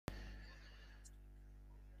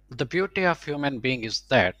The beauty of human being is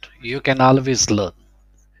that you can always learn.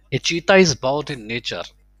 A cheetah is both in nature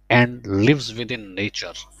and lives within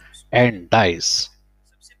nature and dies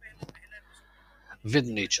with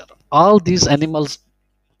nature. All these animals,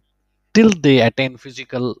 till they attain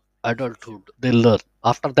physical adulthood, they learn.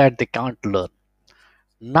 After that, they can't learn.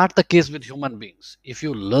 Not the case with human beings. If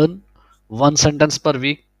you learn one sentence per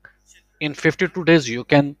week, in 52 days you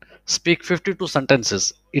can speak 52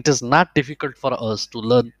 sentences. It is not difficult for us to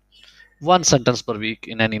learn one sentence per week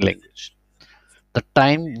in any language. The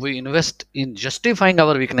time we invest in justifying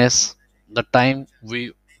our weakness, the time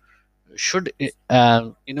we should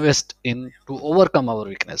invest in to overcome our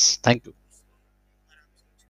weakness. Thank you.